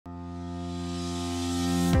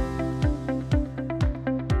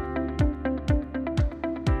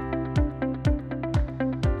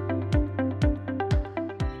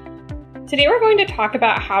Today we're going to talk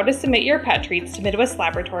about how to submit your pet treats to Midwest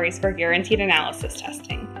Laboratories for guaranteed analysis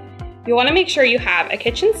testing. You'll want to make sure you have a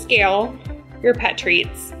kitchen scale, your pet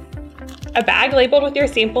treats, a bag labeled with your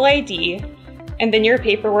sample ID, and then your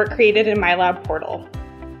paperwork created in My Lab portal.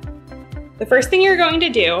 The first thing you're going to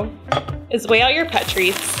do is weigh out your pet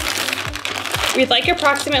treats. We'd like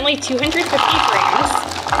approximately 250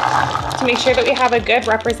 grams to make sure that we have a good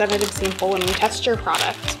representative sample when we test your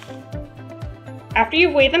product. After you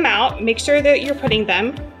weigh them out, make sure that you're putting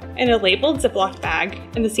them in a labeled Ziploc bag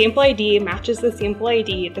and the sample ID matches the sample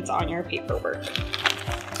ID that's on your paperwork.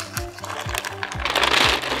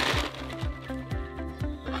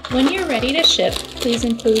 When you're ready to ship, please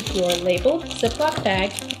include your labeled Ziploc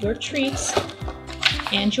bag, your treats,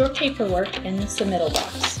 and your paperwork in the submittal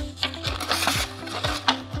box.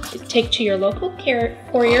 Take to your local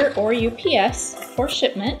courier or UPS for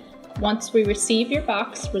shipment. Once we receive your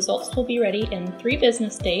box, results will be ready in 3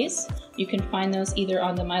 business days. You can find those either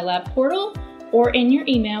on the My Lab portal or in your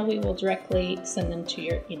email. We will directly send them to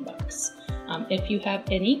your inbox. If you have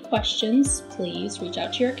any questions, please reach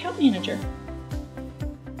out to your account manager.